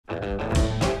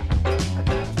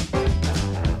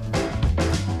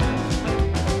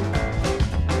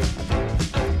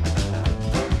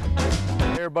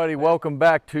everybody, welcome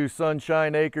back to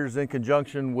Sunshine Acres in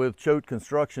conjunction with Choate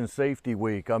Construction Safety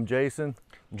Week. I'm Jason.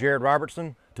 Jared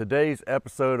Robertson. Today's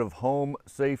episode of Home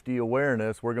Safety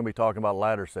Awareness, we're going to be talking about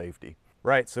ladder safety.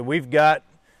 Right, so we've got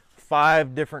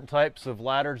 5 different types of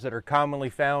ladders that are commonly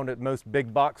found at most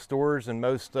big box stores and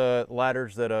most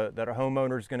ladders that a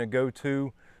homeowner is going to go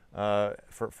to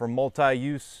for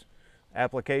multi-use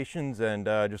applications, and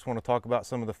just want to talk about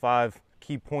some of the 5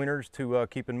 key pointers to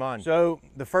keep in mind. So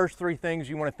the first 3 things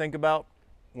you want to think about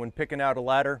when picking out a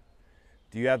ladder: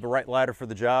 do you have the right ladder for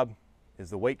the job? Is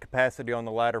the weight capacity on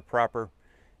the ladder proper?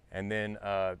 And then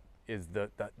is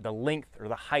the length or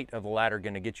the height of the ladder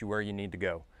going to get you where you need to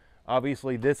go?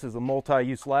 Obviously, this is a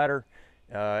multi-use ladder.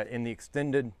 In the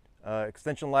extended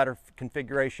extension ladder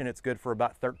configuration, it's good for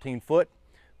about 13 foot,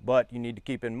 but you need to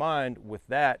keep in mind with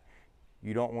that,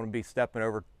 you don't want to be stepping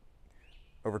over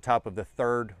top of the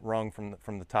 3rd rung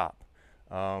from the top.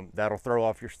 That'll throw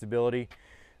off your stability.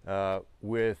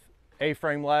 With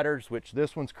A-frame ladders, which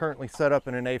this one's currently set up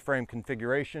in an A-frame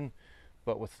configuration,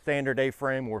 but with standard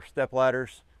A-frame or step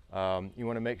ladders, you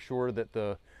want to make sure that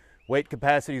the weight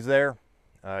capacity is there.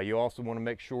 You also want to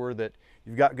make sure that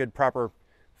you've got good proper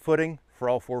footing for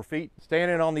all 4 feet.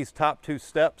 Standing on these top 2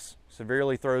 steps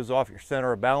severely throws off your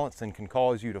center of balance and can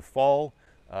cause you to fall,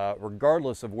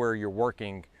 regardless of where you're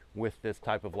working with this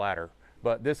type of ladder.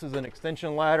 But this is an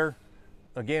extension ladder.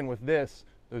 Again, with this,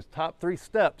 those top 3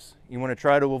 steps you want to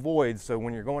try to avoid. So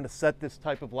when you're going to set this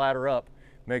type of ladder up,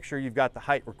 make sure you've got the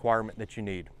height requirement that you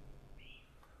need.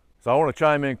 So I want to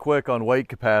chime in quick on weight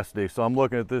capacity. So I'm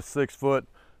looking at this 6-foot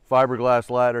fiberglass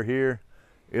ladder here.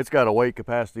 It's got a weight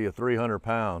capacity of 300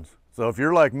 pounds. So if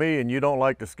you're like me and you don't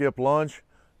like to skip lunch,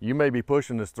 you may be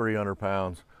pushing this 300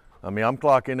 pounds. I mean, I'm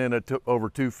clocking in at over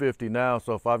 250 now,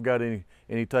 so if I've got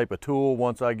any type of tool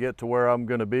once I get to where I'm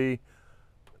going to be,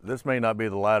 this may not be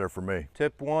the ladder for me.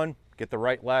 Tip 1, get the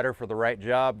right ladder for the right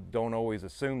job. Don't always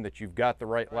assume that you've got the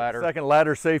right ladder. Second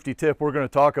ladder safety tip we're going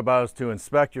to talk about is to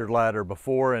inspect your ladder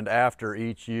before and after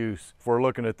each use. If we're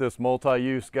looking at this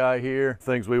multi-use guy here,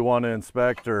 things we want to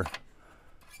inspect are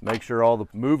make sure all the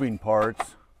moving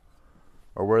parts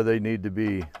are where they need to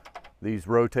be. These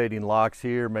rotating locks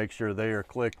here, make sure they are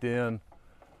clicked in.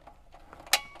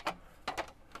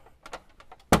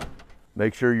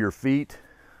 Make sure your feet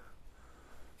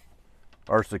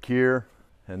are secure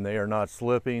and they are not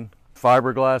slipping.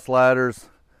 Fiberglass ladders,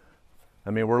 I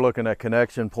mean, we're looking at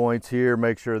connection points here.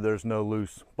 Make sure there's no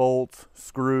loose bolts,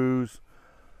 screws.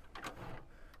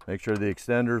 Make sure the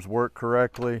extenders work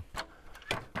correctly.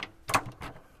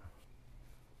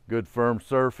 Good firm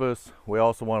surface. We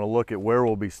also want to look at where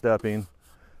we'll be stepping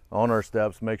on our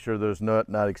steps. Make sure there's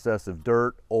not excessive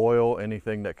dirt, oil,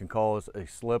 anything that can cause a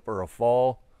slip or a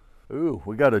fall. Ooh,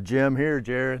 we got a gem here,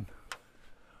 Jared.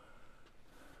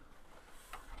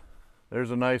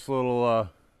 There's a nice little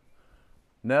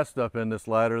nest up in this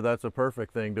ladder. That's a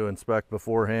perfect thing to inspect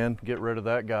beforehand. Get rid of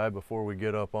that guy before we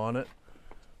get up on it.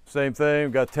 Same thing,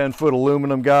 we've got 10-foot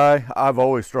aluminum guy. I've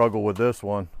always struggled with this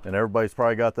one, and everybody's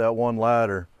probably got that one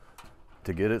ladder.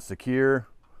 To get it secure,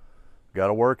 got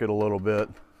to work it a little bit.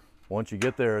 Once you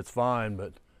get there, it's fine,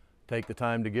 but take the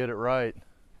time to get it right.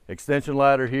 Extension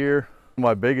ladder here. One of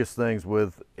my biggest things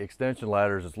with extension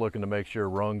ladders is looking to make sure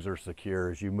rungs are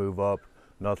secure. As you move up,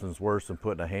 nothing's worse than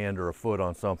putting a hand or a foot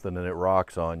on something and it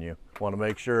rocks on you. Want to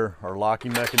make sure our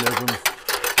locking mechanisms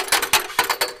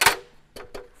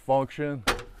function.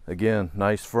 Again,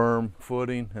 nice firm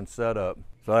footing and setup.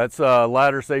 So that's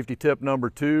ladder safety tip number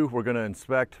 2. We're going to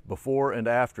inspect before and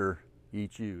after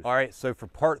each use. All right, so for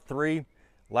part 3,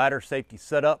 ladder safety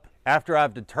setup. After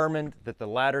I've determined that the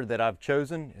ladder that I've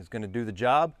chosen is going to do the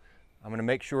job, I'm going to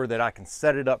make sure that I can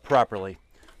set it up properly.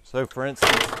 So for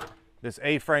instance, this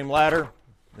A-frame ladder,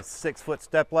 this 6-foot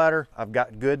step ladder, I've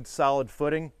got good solid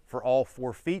footing for all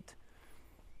 4 feet.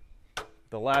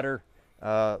 The ladder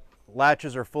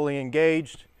latches are fully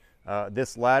engaged.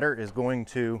 This ladder is going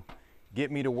to get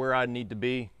me to where I need to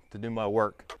be to do my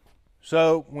work.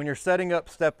 So when you're setting up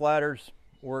step ladders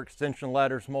or extension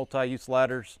ladders, multi-use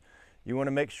ladders, you want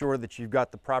to make sure that you've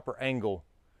got the proper angle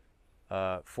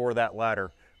for that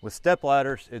ladder. With step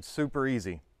ladders, it's super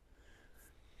easy.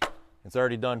 It's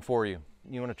already done for you.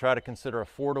 You want to try to consider a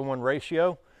 4-to-1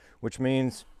 ratio, which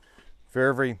means for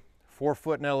every 4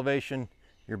 foot in elevation,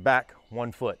 you're back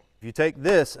 1 foot. If you take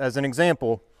this as an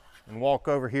example and walk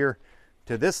over here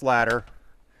to this ladder,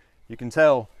 you can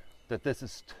tell that this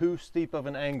is too steep of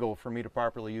an angle for me to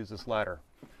properly use this ladder.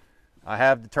 I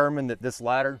have determined that this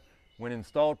ladder, when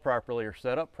installed properly or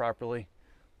set up properly,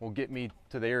 will get me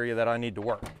to the area that I need to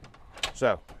work.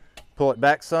 So pull it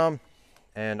back some,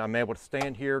 and I'm able to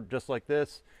stand here just like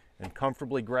this and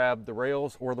comfortably grab the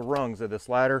rails or the rungs of this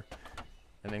ladder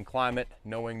and then climb it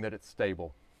knowing that it's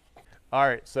stable. All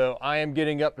right, so I am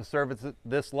getting up to service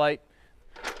this light.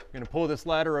 I'm gonna pull this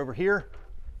ladder over here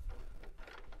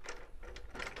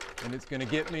and it's gonna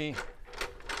get me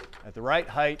at the right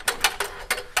height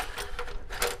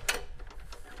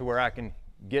to where I can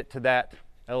get to that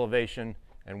elevation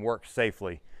and work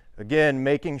safely. Again,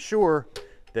 making sure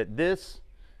that this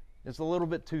is a little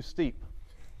bit too steep.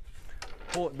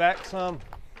 Pull it back some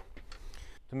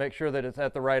to make sure that it's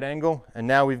at the right angle. And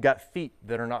now we've got feet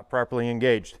that are not properly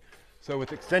engaged. So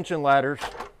with extension ladders,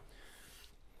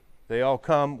 they all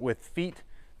come with feet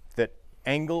that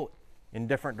angle in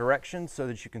different directions so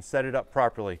that you can set it up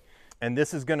properly. And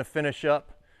this is going to finish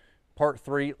up part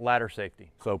 3, ladder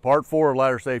safety. So part 4 of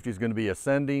ladder safety is going to be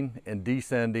ascending and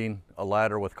descending a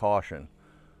ladder with caution.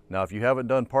 Now, if you haven't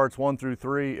done parts 1 through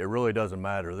 3, it really doesn't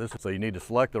matter. So you need to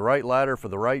select the right ladder for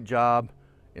the right job,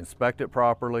 inspect it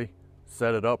properly,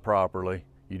 set it up properly.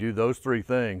 You do those 3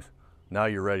 things, now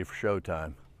you're ready for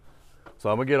showtime. So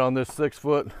I'm gonna get on this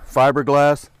 6-foot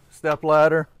fiberglass step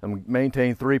ladder and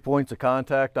maintain 3 points of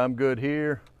contact. I'm good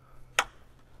here,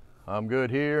 I'm good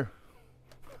here,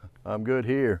 I'm good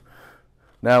here.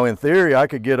 Now in theory, I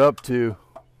could get up to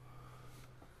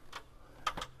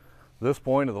this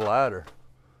point of the ladder,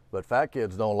 but fat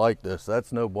kids don't like this.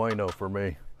 That's no bueno for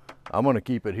me. I'm gonna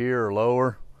keep it here or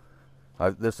lower.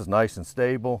 This is nice and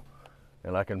stable,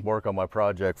 and I can work on my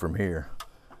project from here.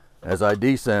 As I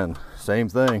descend, same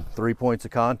thing, 3 points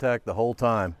of contact the whole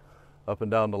time, up and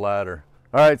down the ladder.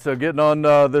 All right, so getting on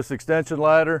this extension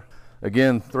ladder,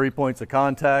 again, 3 points of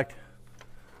contact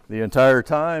the entire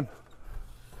time.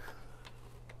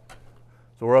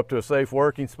 So we're up to a safe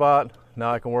working spot.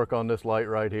 Now I can work on this light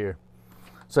right here.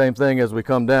 Same thing as we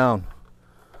come down.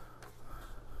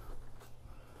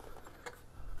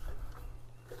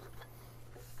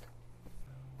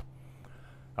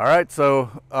 All right,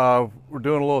 so we're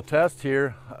doing a little test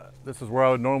here. This is where I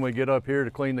would normally get up here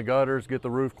to clean the gutters, get the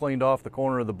roof cleaned off the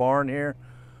corner of the barn here.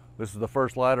 This is the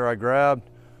first ladder I grabbed,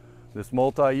 this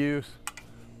multi-use.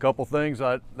 A couple things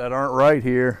that aren't right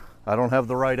here. I don't have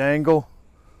the right angle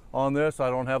on this.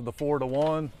 I don't have the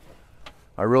 4-to-1.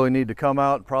 I really need to come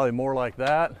out probably more like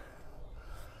that.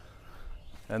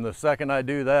 And the second I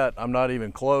do that, I'm not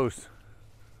even close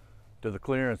to the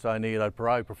clearance I need. I'd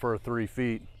probably prefer 3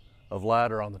 feet of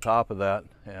ladder on the top of that,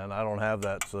 and I don't have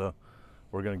that, so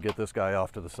we're going to get this guy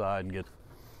off to the side and get.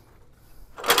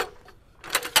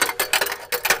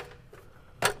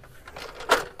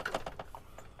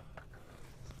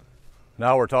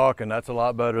 Now we're talking. That's a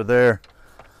lot better there.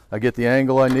 I get the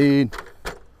angle I need,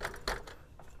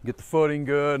 get the footing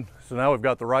good. So now we've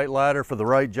got the right ladder for the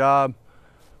right job.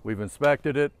 We've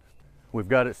inspected it, we've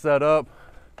got it set up,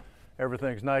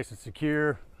 everything's nice and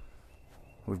secure.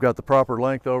 We've got the proper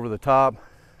length over the top.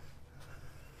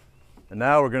 And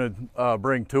now we're going to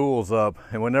bring tools up.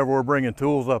 And whenever we're bringing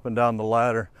tools up and down the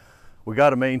ladder, we got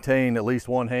to maintain at least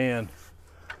one hand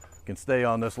can stay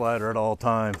on this ladder at all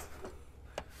times.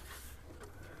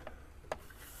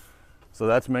 So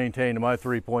that's maintaining my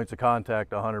 3 points of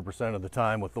contact 100% of the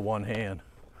time with the one hand.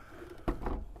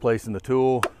 Placing the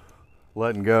tool,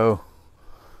 letting go.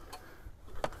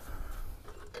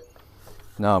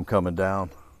 Now I'm coming down.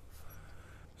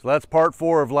 So that's part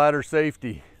 4 of ladder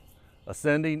safety,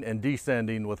 ascending and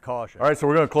descending with caution. All right, so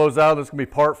we're going to close out. This is going to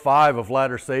be part 5 of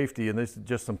ladder safety, and this is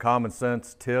just some common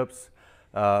sense tips.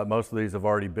 Most of these have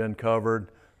already been covered.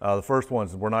 The first one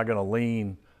is we're not going to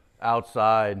lean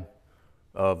outside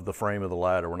of the frame of the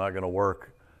ladder. We're not going to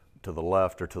work to the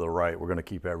left or to the right. We're going to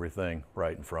keep everything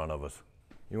right in front of us.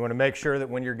 You want to make sure that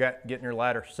when you're getting your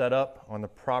ladder set up on the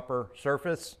proper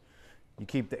surface, you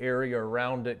keep the area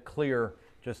around it clear,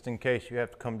 just in case you have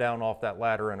to come down off that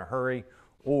ladder in a hurry,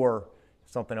 or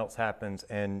something else happens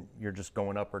and you're just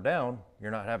going up or down,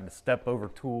 you're not having to step over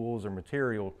tools or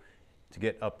material to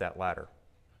get up that ladder.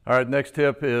 All right, next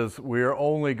tip is we're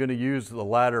only going to use the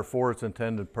ladder for its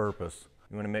intended purpose.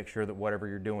 You want to make sure that whatever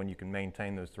you're doing, you can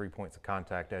maintain those 3 points of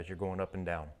contact as you're going up and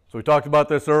down. So we talked about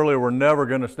this earlier. We're never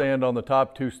going to stand on the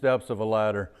top 2 steps of a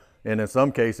ladder. And in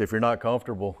some case, if you're not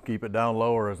comfortable, keep it down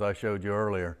lower as I showed you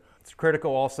earlier. It's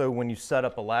critical also when you set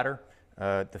up a ladder,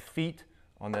 the feet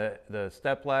on the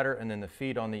step ladder and then the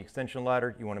feet on the extension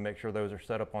ladder, you want to make sure those are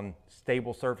set up on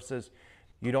stable surfaces.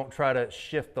 You don't try to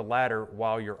shift the ladder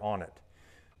while you're on it.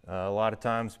 A lot of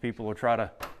times people will try to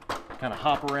kind of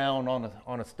hop around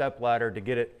on a step ladder to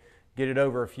get it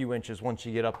over a few inches once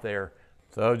you get up there.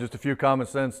 So just a few common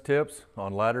sense tips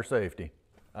on ladder safety.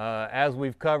 As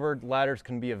we've covered, ladders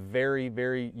can be a very,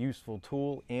 very useful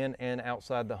tool in and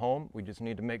outside the home. We just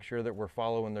need to make sure that we're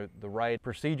following the right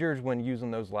procedures when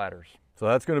using those ladders. So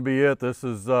that's going to be it. This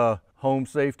is home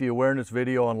safety awareness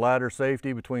video on ladder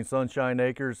safety between Sunshine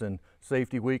Acres and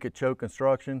Safety Week at Choate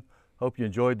Construction. Hope you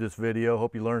enjoyed this video.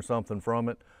 Hope you learned something from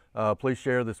it. Please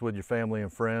share this with your family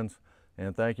and friends.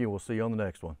 And thank you. We'll see you on the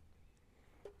next one.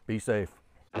 Be safe.